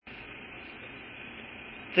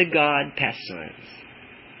The God Pestilence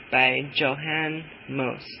by Johann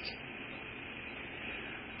Most.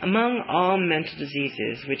 Among all mental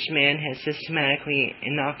diseases which man has systematically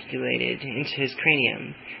inoculated into his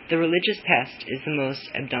cranium, the religious pest is the most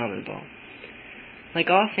abominable. Like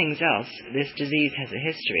all things else, this disease has a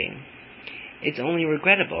history. It's only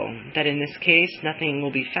regrettable that in this case nothing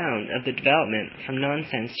will be found of the development from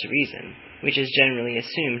nonsense to reason, which is generally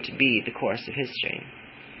assumed to be the course of history.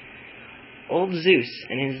 Old Zeus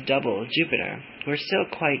and his double, Jupiter, were still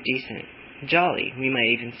quite decent, jolly, we might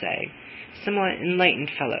even say, somewhat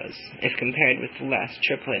enlightened fellows, if compared with the last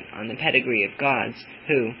triplet on the pedigree of gods,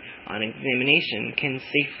 who, on examination, can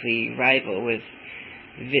safely rival with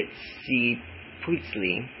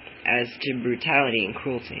Vitzipuzli as to brutality and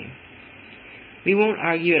cruelty. We won't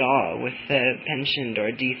argue at all with the pensioned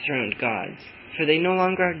or dethroned gods, for they no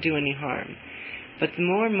longer do any harm, but the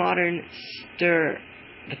more modern stir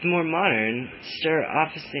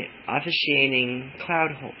officiating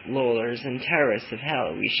cloud rollers and terrorists of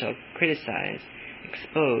hell we shall criticize,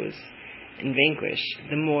 expose, and vanquish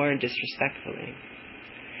the more disrespectfully.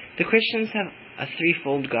 The Christians have a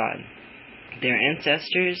threefold God. Their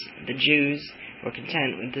ancestors, the Jews, were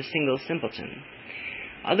content with a single simpleton.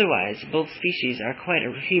 Otherwise, both species are quite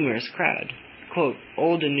a humorous crowd. Quote,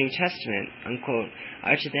 Old and New Testament, unquote,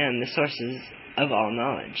 are to them the sources of all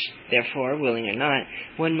knowledge. Therefore, willing or not,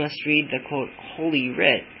 one must read the, quote, Holy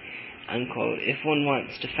Writ, unquote, if one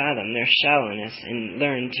wants to fathom their shallowness and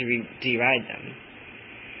learn to deride them.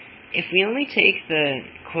 If we only take the,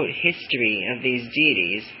 quote, history of these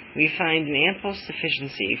deities, we find an ample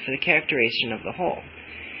sufficiency for the characterization of the whole.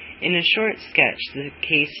 In a short sketch, the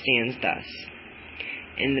case stands thus.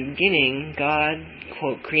 In the beginning, God,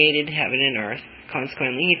 quote, created heaven and earth.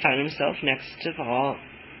 Consequently, he found himself next of all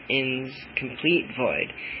in complete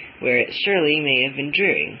void, where it surely may have been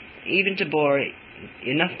dreary,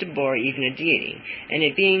 enough to bore even a deity, and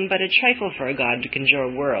it being but a trifle for a god to conjure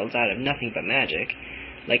worlds out of nothing but magic,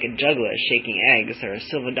 like a juggler shaking eggs or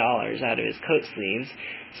silver dollars out of his coat sleeves,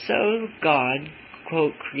 so God,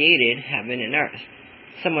 quote, created heaven and earth.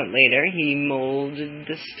 Somewhat later, he molded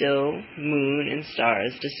the still moon and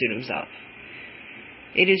stars to suit himself.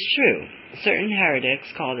 It is true, certain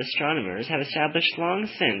heretics called astronomers have established long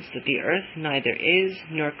since that the earth neither is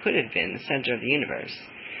nor could have been the center of the universe,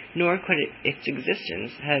 nor could its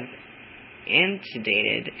existence have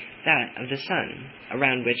antedated that of the sun,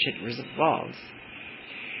 around which it revolves.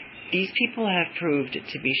 These people have proved it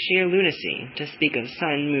to be sheer lunacy to speak of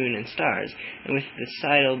sun, moon, and stars, and with the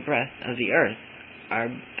sidle breadth of the earth, are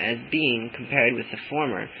as being, compared with the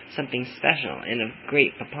former, something special and of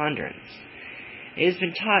great preponderance. It has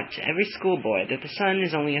been taught to every schoolboy that the sun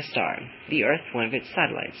is only a star, the earth one of its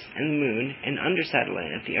satellites, and the moon an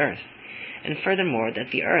under-satellite of the earth, and furthermore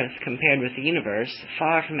that the earth, compared with the universe,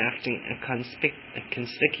 far from acting a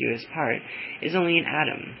conspicuous part, is only an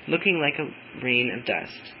atom, looking like a rain of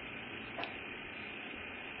dust.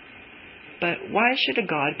 But why should a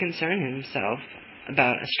god concern himself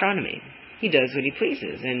about astronomy? He does what he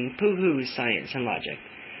pleases, and pooh-hoos science and logic.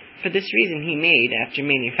 For this reason he made, after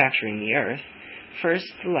manufacturing the earth,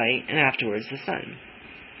 first the light and afterwards the sun.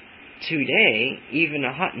 Today, even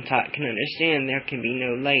a Hottentot can understand there can be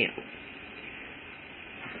no light.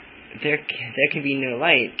 There can be no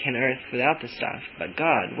light, can earth without the stuff, but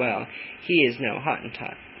God, well, he is no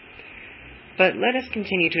Hottentot. But let us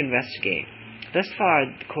continue to investigate. Thus far,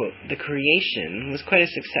 quote, the creation was quite a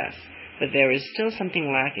success, but there is still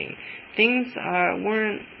something lacking. Things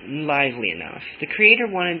weren't lively enough. The Creator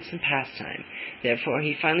wanted some pastime. Therefore,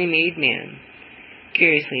 he finally made man.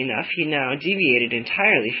 Curiously enough, he now deviated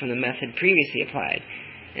entirely from the method previously applied.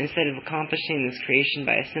 Instead of accomplishing this creation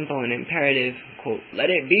by a simple and imperative, quote, let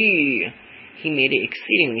it be, he made it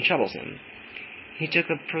exceedingly troublesome. He took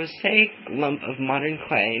a prosaic lump of modern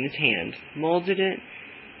clay in his hand, modeled it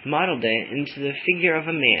into the figure of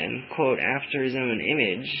a man, quote, after his own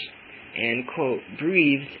image, and, quote,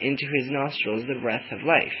 breathed into his nostrils the breath of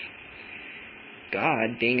life.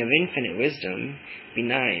 God, being of infinite wisdom,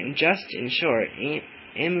 benign, just, in short,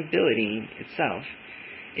 amiability itself,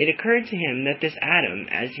 it occurred to him that this Adam,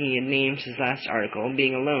 as he had named his last article,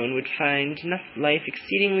 being alone, would find life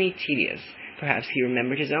exceedingly tedious. Perhaps he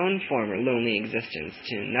remembered his own former lonely existence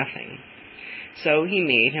to nothing. So he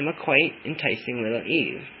made him a quite enticing little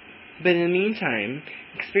Eve. But in the meantime,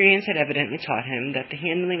 experience had evidently taught him that the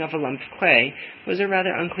handling of a lump of clay was a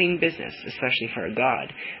rather unclean business, especially for a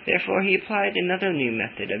god. Therefore he applied another new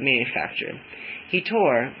method of manufacture. He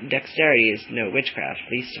tore, dexterity is no witchcraft,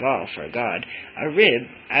 least of all for a god, a rib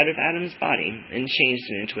out of Adam's body, and changed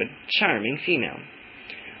it into a charming female.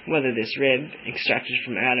 Whether this rib, extracted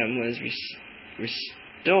from Adam, was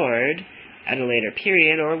restored at a later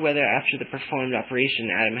period, or whether after the performed operation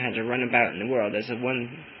Adam had to run about in the world as a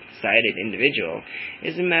one-sided individual,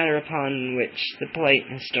 is a matter upon which the polite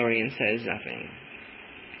historian says nothing.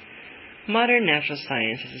 Modern natural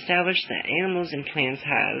science has established that animals and plants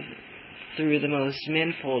have, through the most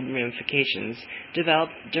manifold ramifications,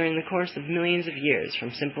 developed during the course of millions of years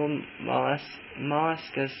from simple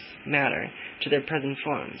molluscous matter to their present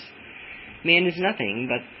forms. Man is nothing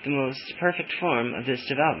but the most perfect form of this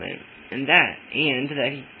development, and that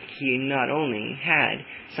he not only had,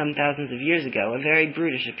 some thousands of years ago, a very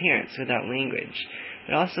brutish appearance without language,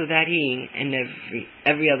 but also that he, and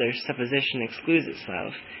every other supposition excludes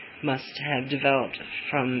itself, must have developed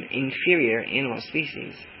from inferior animal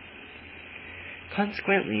species.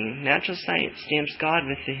 Consequently, natural science stamps God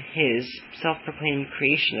with his self-proclaimed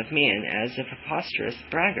creation of man as a preposterous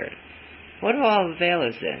braggart. What of all avail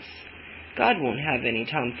is this? God won't have any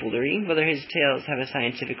tomfoolery, whether his tales have a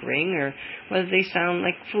scientific ring, or whether they sound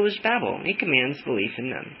like foolish babble. He commands belief in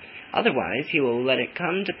them. Otherwise, he will let it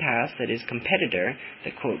come to pass that his competitor,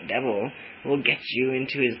 the quote devil, will get you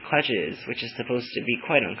into his clutches, which is supposed to be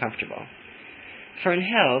quite uncomfortable. For in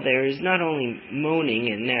hell there is not only moaning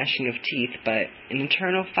and gnashing of teeth, but an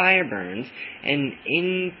eternal fire burns, and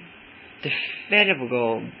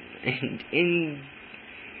indefatigable and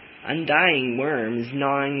undying worms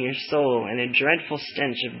gnawing your soul, and a dreadful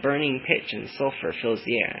stench of burning pitch and sulphur fills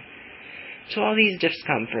the air. To all these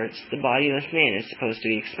discomforts the bodiless man is supposed to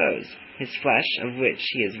be exposed. His flesh, of which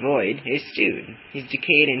he is void, is stewed. His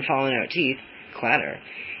decayed and fallen-out teeth clatter.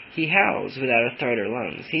 He howls without a throat or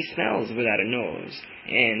lungs. He smells without a nose.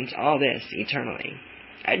 And all this eternally.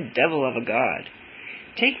 A devil of a God.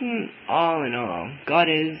 Taking all in all, God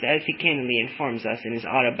is, as he candidly informs us in his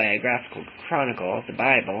autobiographical chronicle, the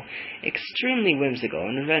Bible, extremely whimsical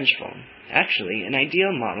and revengeful. Actually, an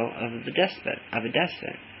ideal model of a despot.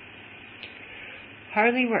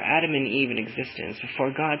 Hardly were Adam and Eve in existence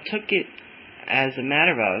before God took it as a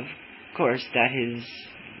matter of course that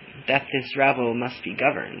this rabble must be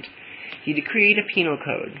governed. He decreed a penal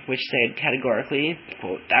code, which said categorically,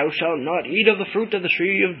 quote, "Thou shalt not eat of the fruit of the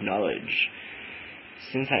tree of knowledge."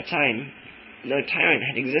 Since that time, no tyrant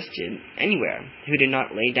had existed anywhere who did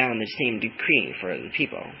not lay down the same decree for the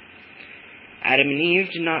people. Adam and Eve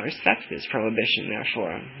did not respect this prohibition,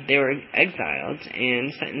 therefore. They were exiled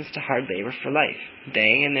and sentenced to hard labor for life.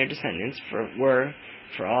 They and their descendants were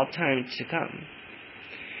for all time to come.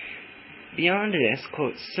 Beyond this,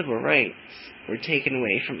 quote, civil rights were taken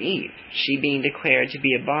away from Eve, she being declared to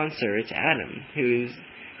be a bondservant to Adam,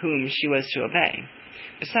 whom she was to obey.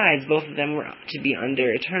 Besides, both of them were to be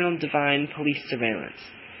under eternal divine police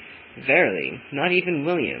surveillance. Verily, not even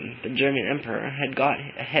William, the German emperor, had got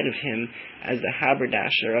ahead of him as the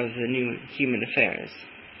haberdasher of the new human affairs.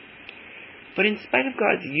 But in spite of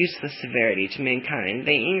God's useless severity to mankind,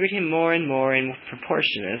 they angered him more and more in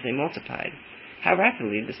proportion as they multiplied. How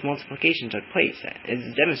rapidly this multiplication took place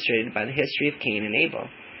is demonstrated by the history of Cain and Abel.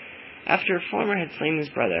 After a former had slain his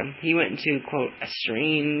brother, he went into, quote, a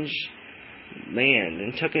strange land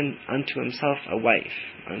and took unto himself a wife,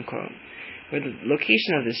 unquote. Where the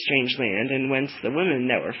location of this strange land, and whence the women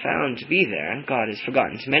that were found to be there, God has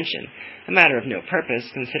forgotten to mention, a matter of no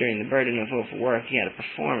purpose, considering the burden of overwork he had to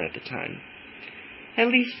perform at the time.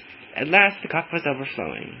 At last the cup was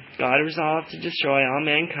overflowing. God resolved to destroy all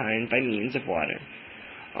mankind by means of water.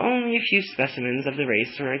 Only a few specimens of the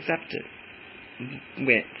race were accepted,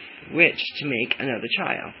 with which to make another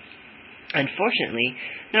child. Unfortunately,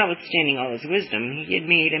 notwithstanding all his wisdom, he had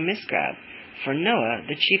made a misgrab, for Noah,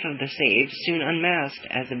 the chief of the saved, soon unmasked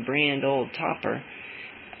as a brand old toper,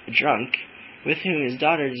 a drunk, with whom his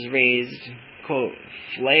daughters raised, quote,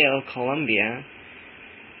 flail Columbia.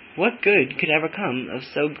 What good could ever come of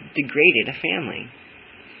so degraded a family?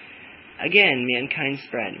 Again mankind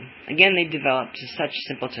spread. Again they developed to such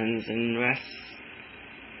simpletons and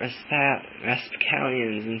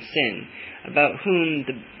rapscallions in sin, about whom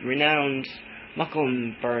the renowned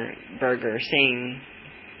Mucklenberger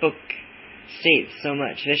book states so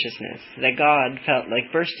much viciousness, that God felt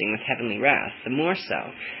like bursting with heavenly wrath, the more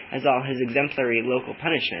so, as all his exemplary local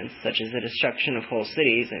punishments, such as the destruction of whole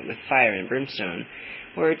cities with fire and brimstone,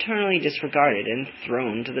 were eternally disregarded and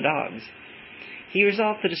thrown to the dogs. He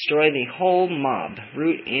resolved to destroy the whole mob,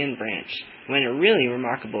 root and branch, when a really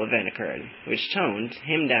remarkable event occurred, which toned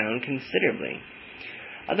him down considerably.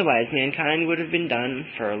 Otherwise mankind would have been done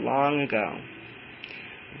for long ago.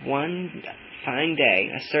 One fine day,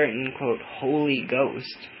 a certain, quote, Holy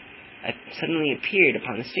Ghost suddenly appeared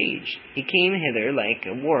upon the stage. He came hither like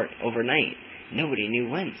a wart overnight. Nobody knew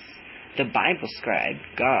whence. The Bible scribe,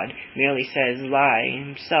 God, merely says, lie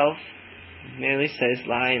himself merely says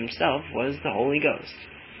Lai himself was the Holy Ghost.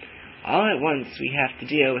 All at once we have to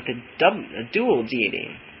deal with a dual deity.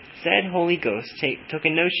 Said Holy Ghost took a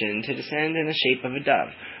notion to descend in the shape of a dove,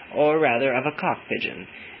 or rather of a cock pigeon,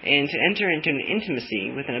 and to enter into an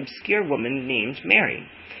intimacy with an obscure woman named Mary.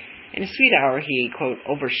 In a sweet hour he, quote,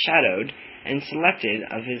 overshadowed and selected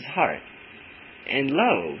of his heart. And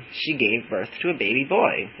lo, she gave birth to a baby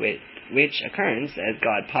boy, which occurrence, as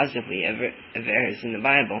God positively avers in the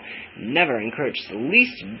Bible, never encroached the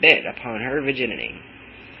least bit upon her virginity.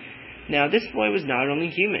 Now this boy was not only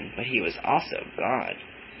human, but he was also God,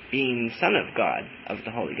 being the Son of God, of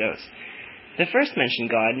the Holy Ghost. The first mentioned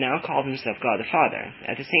God now called himself God the Father,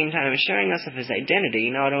 at the same time assuring us of his identity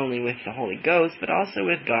not only with the Holy Ghost, but also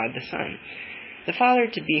with God the Son. The Father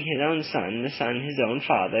to be his own Son, the Son his own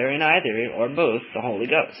Father, and either or both the Holy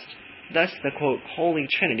Ghost. Thus the, quote, Holy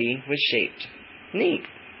Trinity was shaped. Neat.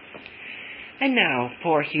 And now,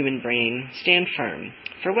 poor human brain, stand firm,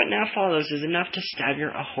 for what now follows is enough to stagger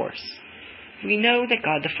a horse. We know that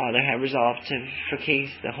God the Father had resolved to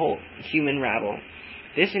fracas the whole human rabble.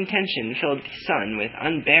 This intention filled the Son with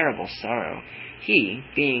unbearable sorrow. He,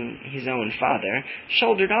 being his own Father,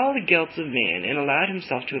 shouldered all the guilt of man and allowed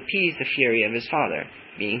himself to appease the fury of his Father,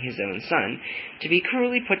 being his own Son, to be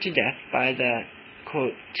cruelly put to death by the,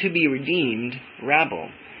 quote, to-be-redeemed rabble.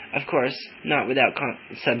 Of course, not without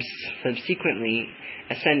subsequently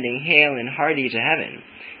ascending hale and hearty to heaven.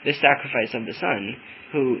 The sacrifice of the Son,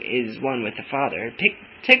 who is one with the Father,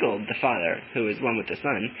 tickled the Father, who is one with the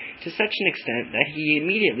Son, to such an extent that he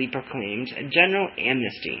immediately proclaimed a general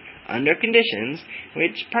amnesty, under conditions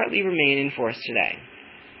which partly remain in force today.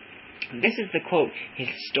 This is the, quote,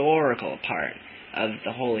 historical part of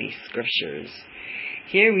the Holy Scriptures.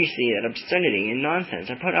 Here we see that absurdity and nonsense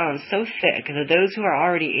are put on so thick that those who are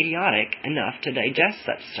already idiotic enough to digest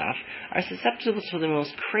such stuff are susceptible to the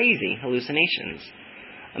most crazy hallucinations.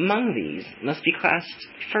 Among these must be classed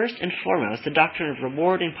first and foremost the doctrine of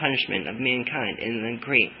reward and punishment of mankind in the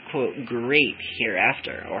great, quote, great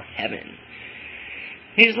hereafter, or heaven.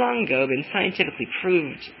 It has long ago been scientifically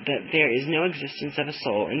proved that there is no existence of a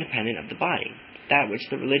soul independent of the body. That which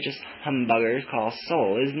the religious humbuggers call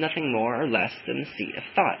soul is nothing more or less than the seat of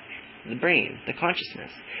thought, the brain, the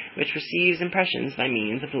consciousness, which receives impressions by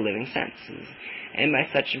means of the living senses, and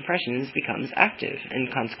by such impressions becomes active,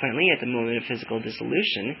 and consequently at the moment of physical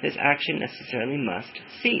dissolution, this action necessarily must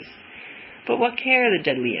cease. But what care the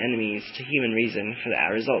deadly enemies to human reason for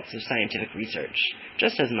the results of scientific research,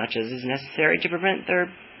 just as much as is necessary to prevent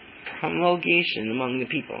their promulgation among the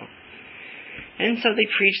people? And so they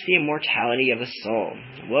preach the immortality of the soul.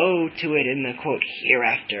 Woe to it in the, quote,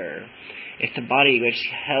 hereafter, if the body which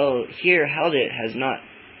here held it has not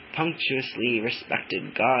punctuously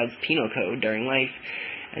respected God's penal code during life.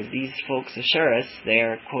 As these folks assure us, they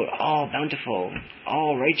are, quote, all bountiful,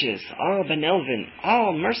 all righteous, all benevolent,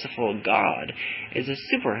 all merciful God is a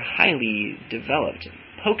super highly developed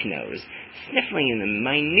poke-nose, sniffling in the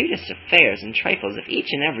minutest affairs and trifles of each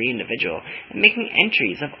and every individual, and making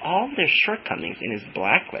entries of all their shortcomings in his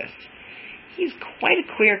blacklist. He's quite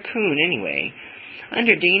a queer coon anyway.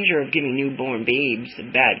 Under danger of giving newborn babes a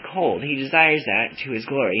bad cold, he desires that, to his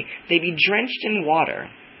glory, they be drenched in water,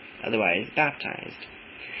 otherwise baptized.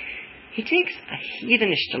 He takes a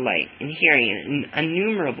heathenish delight in hearing an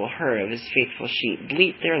innumerable herd of his faithful sheep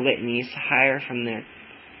bleat their litanies higher from their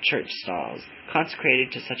church stalls,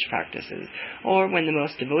 consecrated to such practices, or when the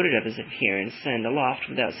most devoted of his adherents send aloft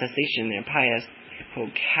without cessation their pious, quote,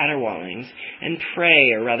 caterwaulings, and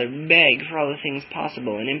pray, or rather beg, for all the things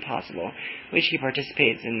possible and impossible, which he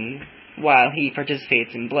participates in, while he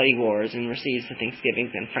participates in bloody wars and receives the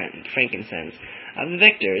thanksgivings and frankincense of the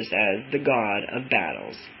victors as the god of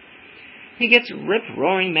battles. He gets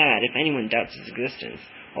rip-roaring mad if anyone doubts his existence,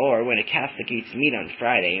 or when a Catholic eats meat on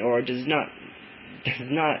Friday, or does not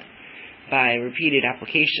by repeated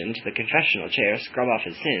application to the confessional chair scrub off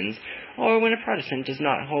his sins, or when a Protestant does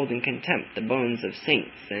not hold in contempt the bones of saints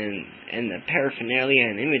and the paraphernalia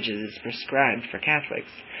and images prescribed for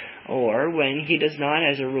Catholics, or when he does not,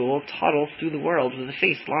 as a rule, toddle through the world with a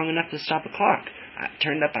face long enough to stop a clock,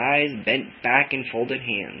 turned up eyes, bent back, and folded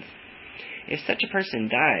hands. If such a person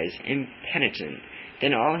dies impenitent,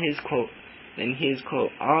 then his,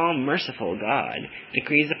 quote, all-merciful God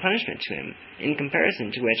decrees a punishment to him, in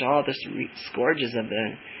comparison to which all the scourges of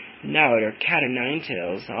the knout or cat o' nine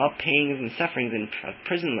tails, all pains and sufferings of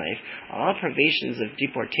prison life, all privations of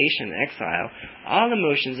deportation and exile, all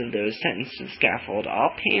emotions of those sentenced to the scaffold,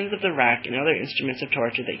 all pains of the rack and other instruments of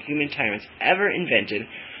torture that human tyrants ever invented,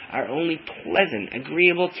 are only pleasant,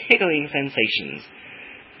 agreeable, tickling sensations.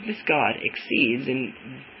 This God exceeds in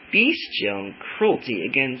bestial cruelty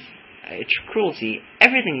cruelty,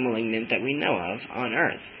 everything malignant that we know of on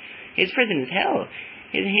earth. His prison is hell,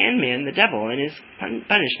 his handman the devil, and his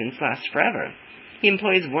punishments last forever. He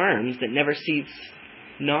employs worms that never cease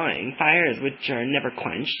gnawing, fires which are never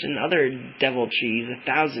quenched, and other deviltries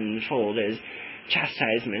 1,000-fold as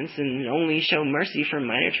chastisements, and only show mercy for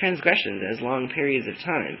minor transgressions as long periods of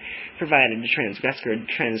time, provided the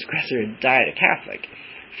transgressor died a Catholic.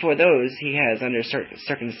 For those he has, under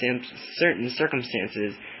certain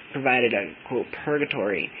circumstances, provided a, quote,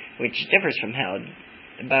 purgatory, which differs from hell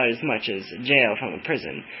about as much as jail from a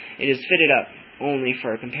prison. It is fitted up only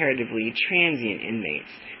for comparatively transient inmates,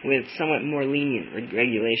 with somewhat more lenient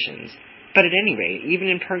regulations. But at any rate, even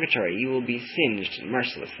in purgatory, you will be singed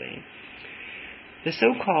mercilessly. The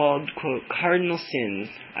so-called, quote, cardinal sins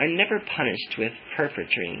are never punished with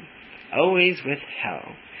purgatory, always with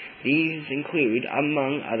hell. These include,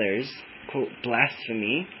 among others, quote,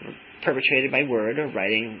 blasphemy, perpetrated by word or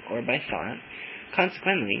writing or by thought.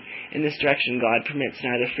 Consequently, in this direction God permits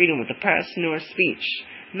neither freedom of the press nor speech,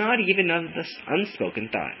 not even of the unspoken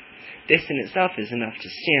thought. This in itself is enough to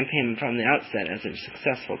stamp him from the outset as a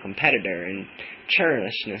successful competitor in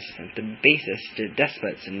churlishness at the basest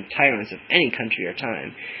despots and tyrants of any country or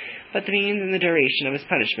time. But the means and the duration of his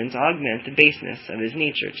punishments augment the baseness of his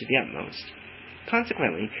nature to the utmost.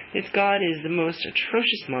 Consequently, this God is the most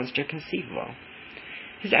atrocious monster conceivable.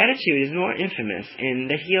 His attitude is more infamous in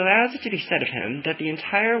that he allows it to be said of him that the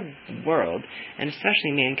entire world, and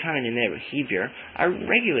especially mankind in their behavior, are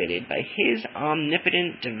regulated by his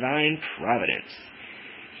omnipotent divine providence.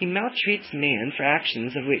 He maltreats man for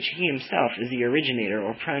actions of which he himself is the originator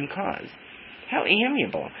or prime cause. How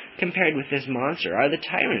amiable, compared with this monster, are the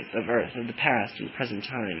tyrants of earth of the past and present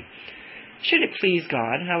time. Should it please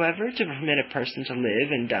God, however, to permit a person to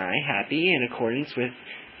live and die happy in accordance with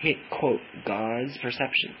quote, God's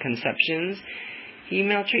conceptions, he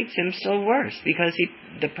maltreats him still worse, because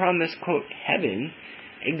the promised, quote, heaven,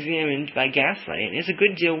 examined by gaslight, is a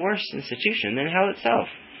good deal worse institution than hell itself.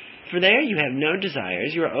 For there you have no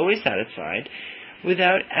desires, you are always satisfied,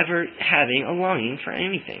 without ever having a longing for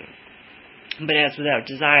anything. But as without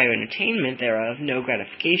desire and attainment thereof no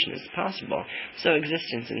gratification is possible, so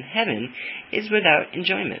existence in heaven is without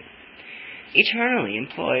enjoyment. Eternally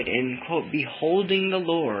employed in, quote, beholding the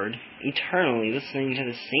Lord, eternally listening to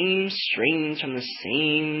the same strains from the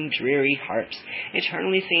same dreary harps,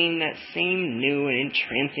 eternally singing that same new and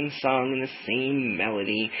entrancing song in the same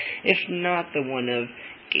melody, if not the one of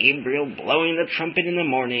Gabriel blowing the trumpet in the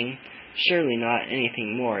morning, surely not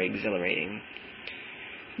anything more exhilarating.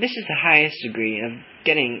 This is the highest degree of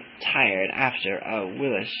getting tired after a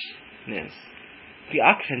willishness. The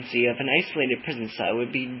occupancy of an isolated prison cell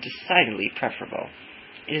would be decidedly preferable.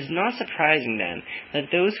 It is not surprising, then,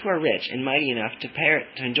 that those who are rich and mighty enough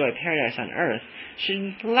to enjoy paradise on earth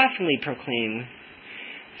should laughingly proclaim,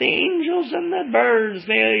 "The angels and the birds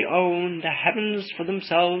they own, the heavens for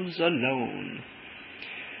themselves alone."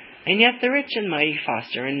 And yet the rich and mighty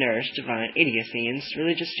foster and nourish divine idiocy and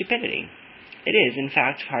religious stupidity. It is, in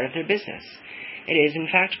fact, part of their business. It is, in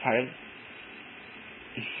fact, part of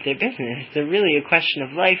their business. They're really a question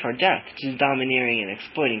of life or death to the domineering and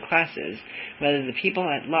exploiting classes, whether the people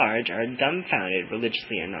at large are dumbfounded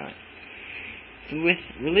religiously or not. With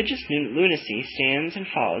religious lunacy stands and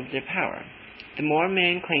falls their power. The more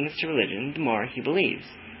man clings to religion, the more he believes.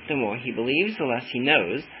 The more he believes, the less he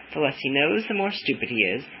knows. The less he knows, the more stupid he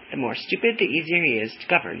is. The more stupid, the easier he is to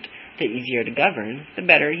govern. The easier to govern, the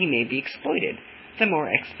better he may be exploited. The more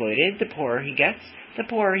exploited, the poorer he gets. The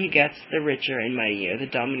poorer he gets, the richer and mightier the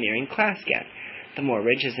domineering class get. The more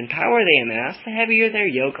riches and power they amass, the heavier their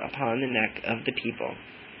yoke upon the neck of the people.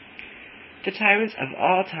 The tyrants of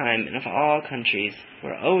all time and of all countries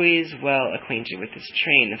were always well acquainted with this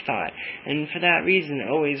train of thought, and for that reason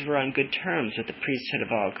always were on good terms with the priesthood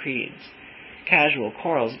of all creeds. Casual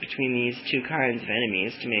quarrels between these two kinds of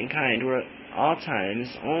enemies to mankind were at all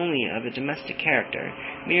times only of a domestic character,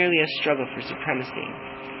 merely a struggle for supremacy.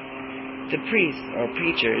 The priests or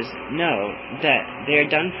preachers know that they are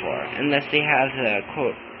done for, unless they have the,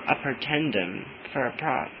 quote, upper tendum for a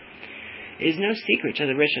prop. It is no secret to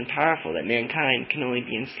the rich and powerful that mankind can only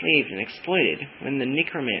be enslaved and exploited when the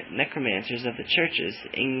necromancers of the churches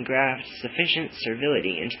engraft sufficient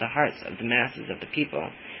servility into the hearts of the masses of the people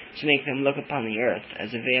to make them look upon the earth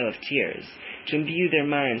as a vale of tears, to imbue their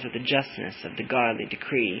minds with the justness of the godly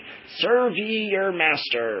decree, "Serve ye your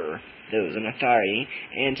master," those in authority,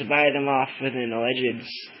 and to buy them off with an alleged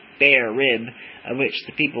spare rib, of which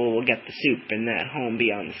the people will get the soup in that home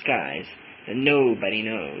beyond the skies that nobody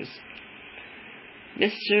knows.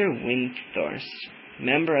 Mr. Windthorst,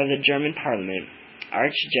 member of the German Parliament,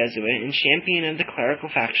 arch-Jesuit and champion of the clerical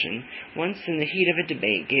faction, once in the heat of a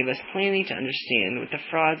debate gave us plainly to understand what the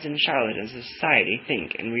frauds and charlatans of society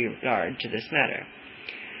think in regard to this matter.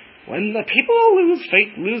 "When the people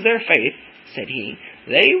lose their faith," said he,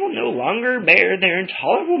 "they will no longer bear their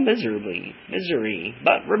intolerable misery,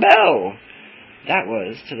 but rebel." That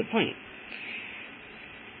was to the point.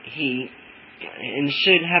 He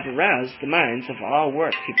should have aroused the minds of all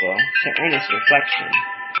work people to earnest reflection.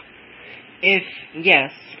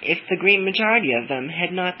 If the great majority of them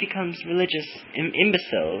had not become religious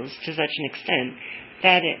imbeciles to such an extent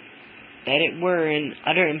that it were an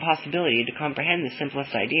utter impossibility to comprehend the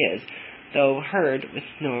simplest ideas, though heard with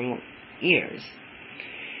normal ears.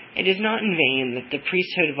 It is not in vain that the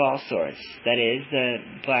priesthood of all sorts, that is, the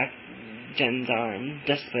black gendarme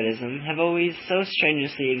despotism, have always so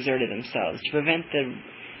strenuously exerted themselves to prevent the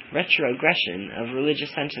retrogression of religious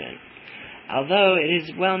sentiment, although it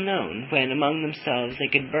is well known when among themselves they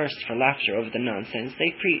could burst for laughter over the nonsense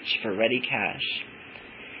they preach for ready cash.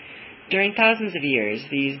 During thousands of years,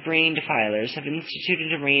 these brain defilers have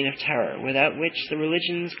instituted a reign of terror, without which the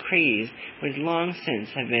religion's craze would long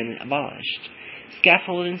since have been abolished.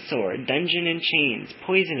 Scaffold and sword, dungeon and chains,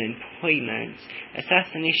 poison and poignards,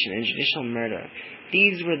 assassination and judicial murder,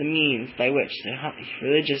 these were the means by which the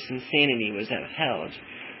religious insanity was upheld,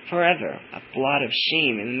 forever a blot of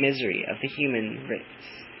shame and misery of the human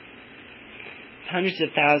race. Hundreds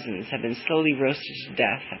of thousands have been slowly roasted to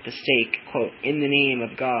death at the stake, quote, "in the name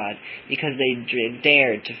of God," because they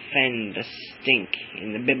dared to fend a stink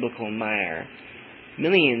in the biblical mire.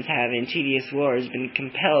 Millions have, in tedious wars, been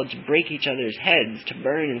compelled to break each other's heads, to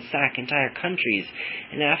burn and sack entire countries,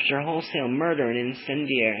 and after wholesale murder and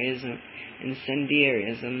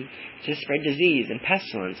incendiarism, to spread disease and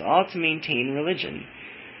pestilence, all to maintain religion.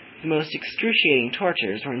 The most excruciating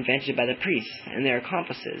tortures were invented by the priests and their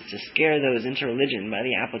accomplices to scare those into religion by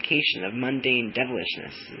the application of mundane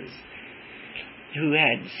devilishnesses who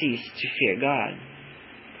had ceased to fear God.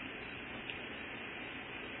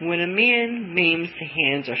 When a man maims the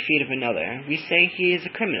hands or feet of another, we say he is a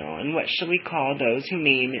criminal, and what shall we call those who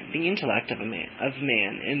maim the intellect of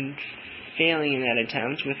man, and failing in that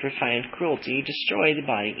attempt with refined cruelty, destroy the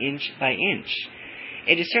body inch by inch?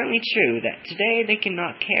 It is certainly true that today they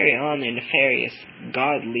cannot carry on their nefarious,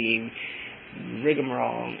 godly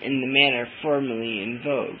rigmarole in the manner formerly in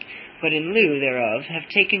vogue, but in lieu thereof have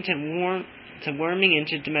taken to worming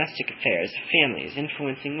into domestic affairs of families,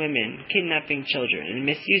 influencing women, kidnapping children, and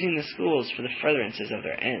misusing the schools for the furtherances of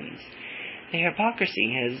their ends. Their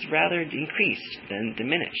hypocrisy has rather increased than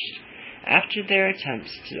diminished. After their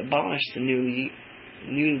attempts to abolish the newly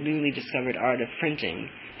discovered art of printing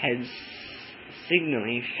had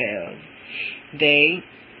signally failed, they,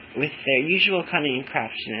 with their usual cunning and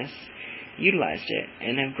craftiness, utilized it,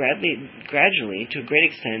 and have gradually, to a great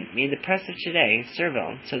extent, made the press of today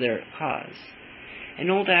servile to their cause. An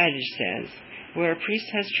old adage says, "Where a priest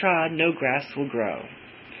has trod, no grass will grow."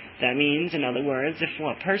 That means, in other words, if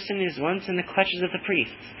a person is once in the clutches of the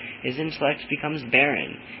priests, his intellect becomes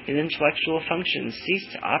barren, his intellectual functions cease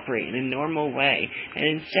to operate in a normal way, and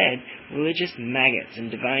instead, religious maggots and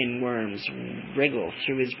divine worms wriggle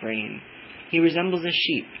through his brain. He resembles a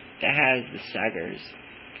sheep that has the staggers.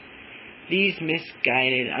 These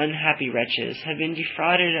misguided, unhappy wretches have been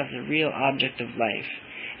defrauded of the real object of life,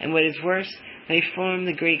 and what is worse, they form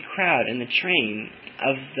the great crowd and the train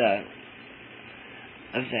of that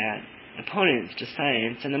opponents to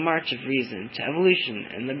science and the march of reason to evolution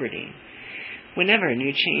and liberty. Whenever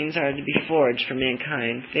new chains are to be forged for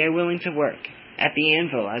mankind, they are willing to work at the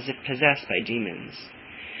anvil as if possessed by demons.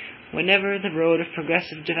 Whenever the road of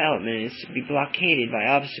progressive development is to be blockaded by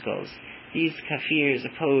obstacles, these Kafirs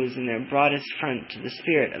oppose in their broadest front to the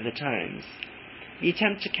spirit of the times. The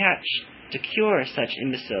attempt to cure such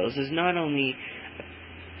imbeciles is not only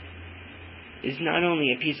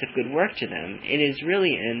a piece of good work to them, it is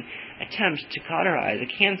really an attempt to cauterize a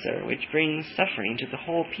cancer which brings suffering to the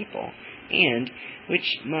whole people, and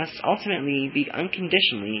which must ultimately be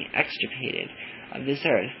unconditionally extirpated of this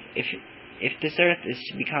earth, if this earth is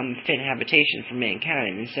to become a fit habitation for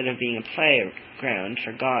mankind, instead of being a playground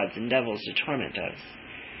for gods and devils to torment us.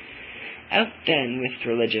 Out then with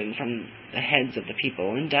religion from the heads of the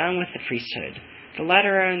people, and down with the priesthood. The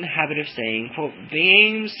latter are in the habit of saying, quote, "The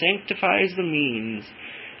aim sanctifies the means."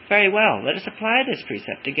 Very well, let us apply this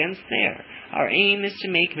precept against there. Our aim is to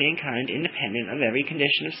make mankind independent of every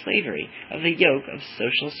condition of slavery, of the yoke of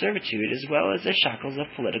social servitude, as well as the shackles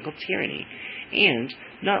of political tyranny, and,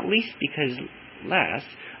 not least because last,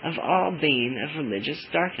 of all bane of religious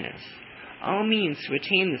darkness. all means to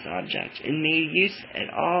attain this object, and made use at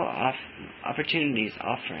all opportunities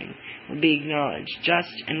offering, will be acknowledged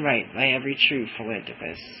just and right by every true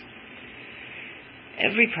philanthropist.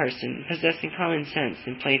 Every person possessing common sense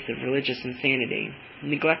in place of religious insanity,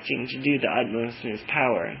 neglecting to do the utmost in his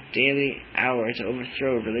power, daily hour to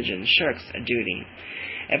overthrow religion, shirks a duty.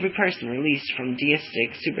 Every person released from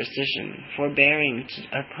deistic superstition, forbearing to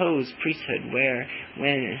oppose priesthood where,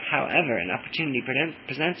 when, and however an opportunity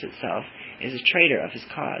presents itself, is a traitor of his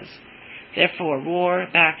cause. Therefore, war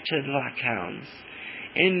back to the bloodhounds,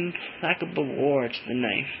 implacable war to the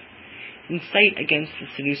knife. Incite against the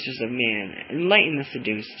seducers of man, enlighten the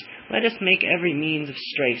seduced. Let us make every means of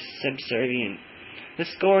strife subservient, the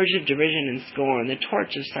scourge of derision and scorn, the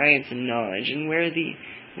torch of science and knowledge, and where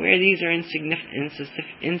these are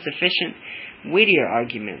insufficient, weightier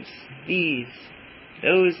arguments,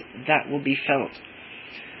 those that will be felt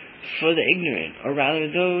for the ignorant, or rather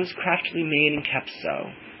those craftily made and kept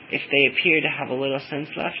so. If they appear to have a little sense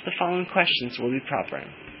left, the following questions will be proper.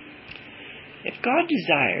 If God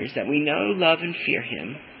desires that we know, love, and fear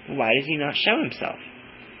him, why does he not show himself?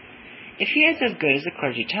 If he is as good as the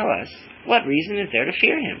clergy tell us, what reason is there to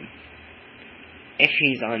fear him? If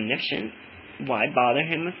he's omniscient, why bother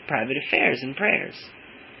him with private affairs and prayers?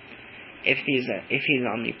 If he's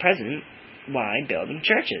omnipresent, why build him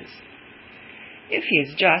churches? If he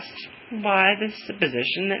is just, why the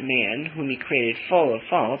supposition that man, whom he created full of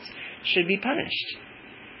faults, should be punished?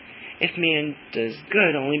 If man does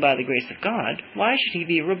good only by the grace of God, why should he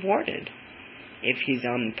be rewarded? If he's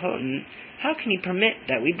omnipotent, how can he permit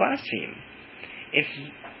that we blaspheme? If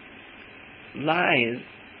lies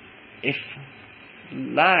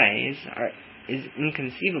is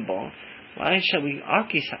inconceivable, why shall we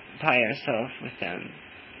occupy ourselves with them?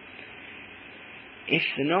 If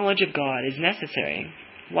the knowledge of God is necessary,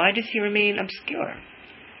 why does he remain obscure?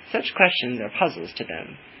 Such questions are puzzles to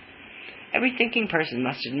them. Every thinking person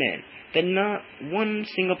must admit that not one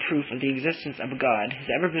single proof of the existence of a God has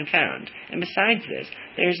ever been found, and besides this,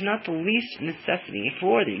 there is not the least necessity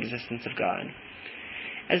for the existence of God.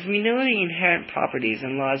 As we know the inherent properties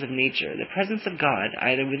and laws of nature, the presence of God,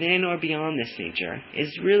 either within or beyond this nature,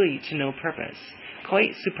 is really to no purpose,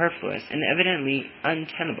 quite superfluous and evidently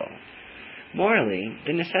untenable. Morally,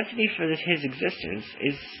 the necessity for his existence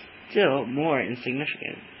is still more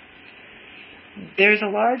insignificant. There is a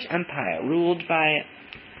large empire ruled by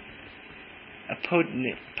a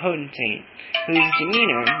potentate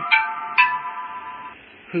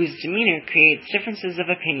whose demeanor creates differences of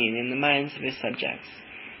opinion in the minds of his subjects.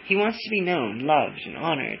 He wants to be known, loved, and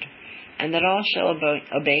honored, and that all shall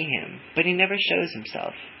obey him, but he never shows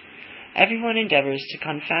himself. Everyone endeavors to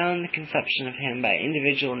confound the conception of him by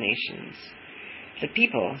individual nations. The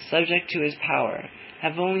people, subject to his power,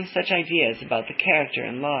 have only such ideas about the character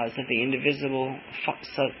and laws of the indivisible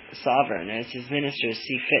sovereign as his ministers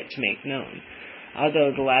see fit to make known,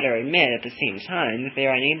 although the latter admit at the same time that they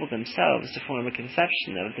are unable themselves to form a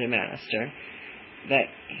conception of their master, that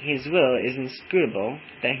his will is inscrutable,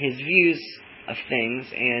 that his views of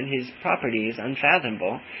things and his properties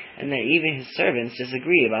unfathomable, and that even his servants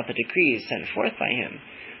disagree about the decrees sent forth by him.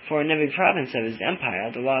 For in every province of his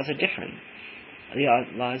empire the laws differ,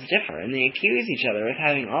 and they accuse each other of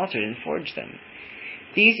having altered and forged them.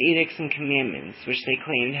 These edicts and commandments, which they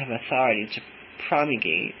claim to have authority to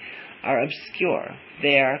promulgate, are obscure.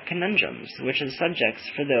 They are conundrums, which the subjects,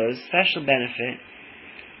 for whose special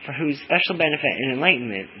benefit and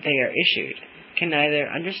enlightenment they are issued, can neither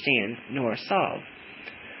understand nor solve.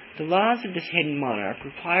 The laws of this hidden monarch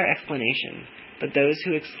require explanation, but those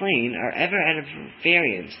who explain are ever at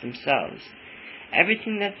variance themselves.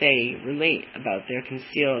 Everything that they relate about their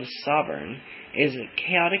concealed sovereign is a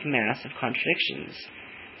chaotic mass of contradictions.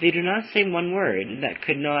 They do not say one word that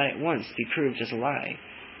could not at once be proved as a lie.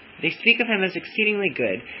 They speak of him as exceedingly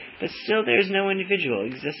good, but still there is no individual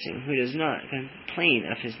existing who does not complain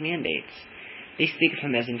of his mandates. They speak of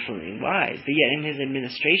him as infinitely wise, but yet in his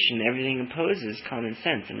administration everything opposes common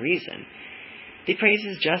sense and reason. They praise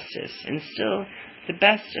his justice, and still the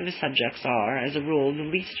best of his subjects are, as a rule, the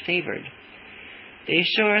least favored. They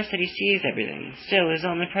assure us that he sees everything, still his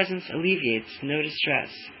omnipresence alleviates no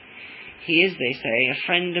distress. He is, they say, a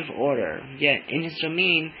friend of order, yet in his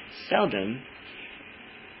domain seldom,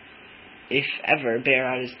 if ever, bear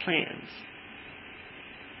out his plans.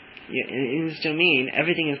 In his domain,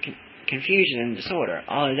 everything is confusion and disorder.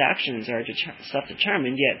 All his actions are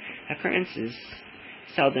self-determined, yet occurrences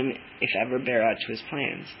seldom, if ever, bear out to his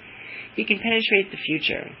plans. He can penetrate the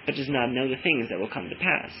future, but does not know the things that will come to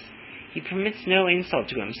pass. He permits no insult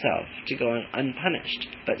to himself to go unpunished,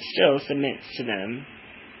 but still submits to them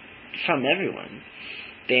from everyone.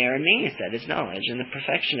 They are amazed at his knowledge and the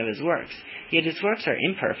perfection of his works, yet his works are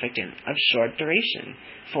imperfect and of short duration,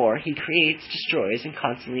 for he creates, destroys, and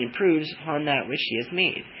constantly improves upon that which he has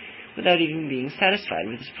made, without even being satisfied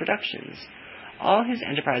with his productions. All his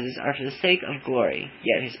enterprises are for the sake of glory,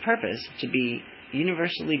 yet his purpose, to be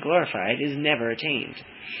universally glorified, is never attained.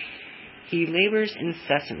 He labors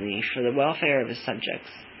incessantly for the welfare of his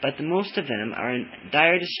subjects, but the most of them are in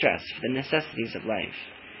dire distress for the necessities of life.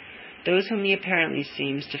 Those whom he apparently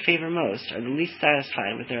seems to favor most are the least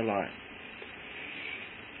satisfied with their lot.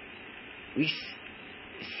 We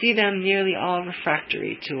see them nearly all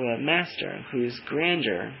refractory to a master whose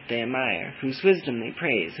grandeur they admire, whose wisdom they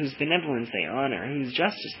praise, whose benevolence they honor, whose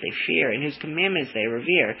justice they fear, and whose commandments they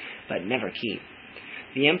revere, but never keep.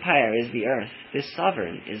 The empire is the earth, this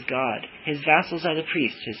sovereign is God, his vassals are the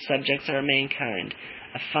priests, his subjects are mankind,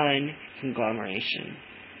 a fine conglomeration.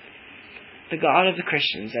 The God of the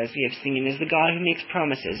Christians, as we have seen, is the God who makes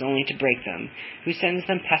promises only to break them, who sends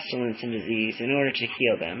them pestilence and disease in order to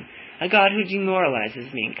heal them, a God who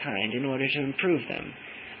demoralizes mankind in order to improve them,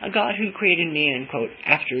 a God who created man, quote,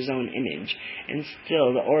 after his own image, and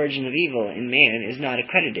still the origin of evil in man is not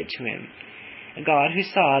accredited to him, a God who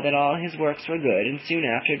saw that all his works were good and soon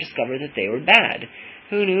after discovered that they were bad,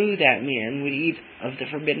 who knew that man would eat of the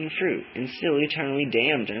forbidden fruit and still eternally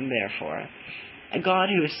damned him therefore, a God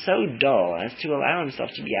who is so dull as to allow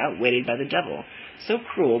himself to be outwitted by the devil, so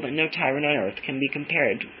cruel that no tyrant on earth can be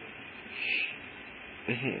compared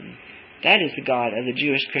with him. That is the God of the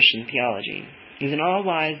Jewish Christian theology. He is an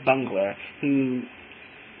all-wise bungler who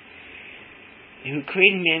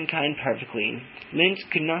created mankind perfectly, yet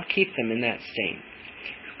could not keep them in that state,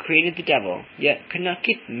 who created the devil, yet could not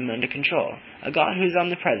keep them under control, a God who is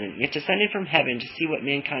omnipresent, yet descended from heaven to see what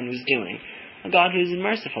mankind was doing, a God who is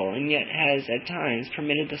merciful, and yet has at times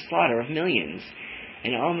permitted the slaughter of millions,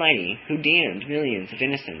 an Almighty who damned millions of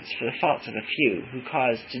innocents for the faults of a few, who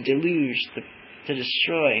caused the deluge to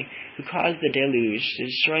destroy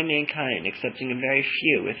mankind, excepting a very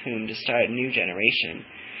few with whom to start a new generation.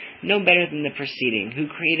 No better than the preceding, who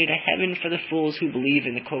created a heaven for the fools who believe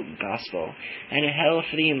in the quote gospel, and a hell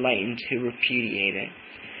for the enlightened who repudiate it.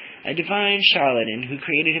 A divine charlatan who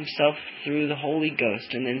created himself through the Holy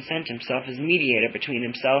Ghost and then sent himself as mediator between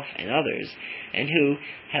himself and others, and who,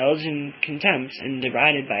 held in contempt and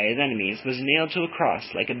derided by his enemies, was nailed to a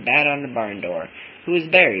cross like a bat on a barn door, who was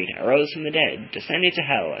buried, arose from the dead, descended to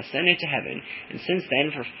hell, ascended to heaven, and since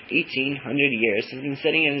then for 1,800 years has been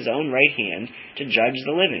sitting at his own right hand to judge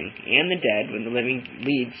the living and the dead when the living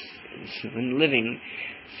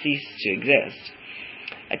cease to exist.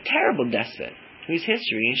 A terrible despot, whose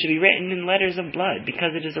history should be written in letters of blood,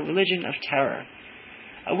 because it is a religion of terror.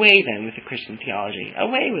 Away, then, with the Christian theology.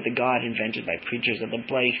 Away with the God invented by preachers of the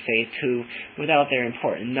bloody faith who, without their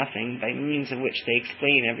important nothing, by means of which they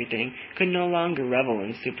explain everything, could no longer revel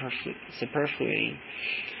in superfluity,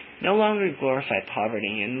 no longer glorify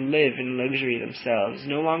poverty and live in luxury themselves,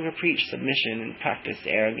 no longer preach submission and practice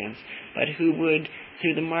arrogance, but who would,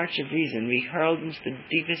 through the march of reason, be hurled into the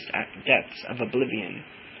deepest depths of oblivion.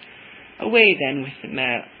 Away, then, with the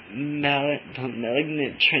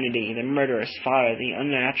malignant Trinity, the murderous Father, the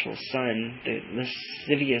unnatural Son, the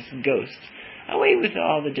lascivious ghosts. Away with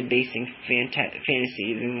all the debasing fantasies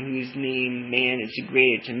in whose name man is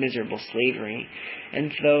degraded to miserable slavery,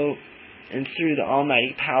 and through the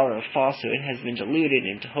almighty power of falsehood has been deluded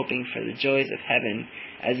into hoping for the joys of heaven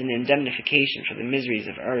as an indemnification for the miseries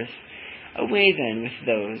of earth. Away, then, with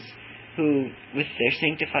those who, with their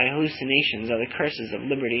sanctified hallucinations, are the curses of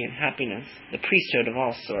liberty and happiness, the priesthood of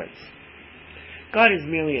all sorts. God is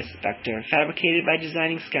merely a spectre, fabricated by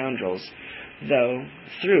designing scoundrels,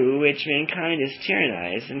 through which mankind is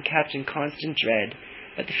tyrannized and kept in constant dread,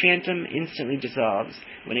 but the phantom instantly dissolves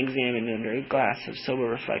when examined under a glass of sober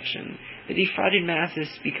reflection. The defrauded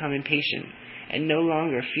masses become impatient, and no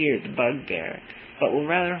longer fear the bugbear, but will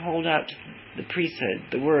rather hold out to the priesthood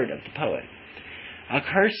the word of the poet. A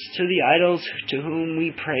curse to the idols to whom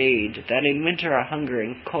we prayed, that in winter our hunger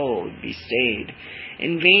and cold be stayed.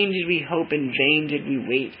 In vain did we hope, in vain did we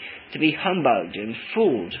wait. To be humbugged and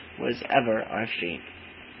fooled was ever our fate.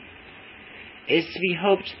 It is to be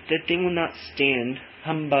hoped that they will not stand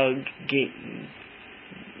humbugged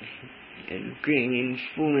and grinning and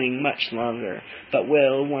fooling much longer, but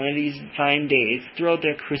will, one of these fine days, throw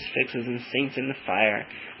their crucifixes and saints in the fire,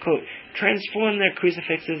 quote, transform their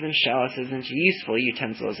crucifixes and chalices into useful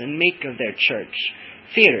utensils, and make of their church,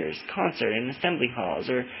 theaters, concert and assembly halls,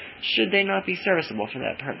 or, should they not be serviceable for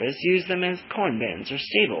that purpose, use them as corn bins or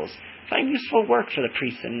stables, find useful work for the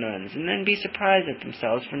priests and nuns, and then be surprised at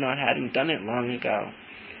themselves for not having done it long ago.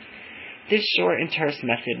 This short and terse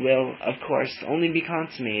method will, of course, only be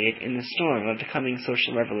consummated in the storm of the coming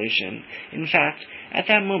social revolution. In fact, at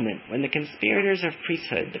that moment, when the conspirators of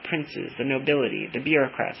priesthood, the princes, the nobility, the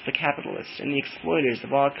bureaucrats, the capitalists, and the exploiters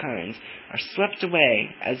of all kinds are swept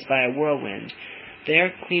away as by a whirlwind, they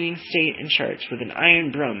are cleaning state and church with an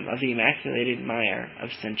iron broom of the immaculated mire of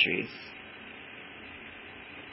centuries.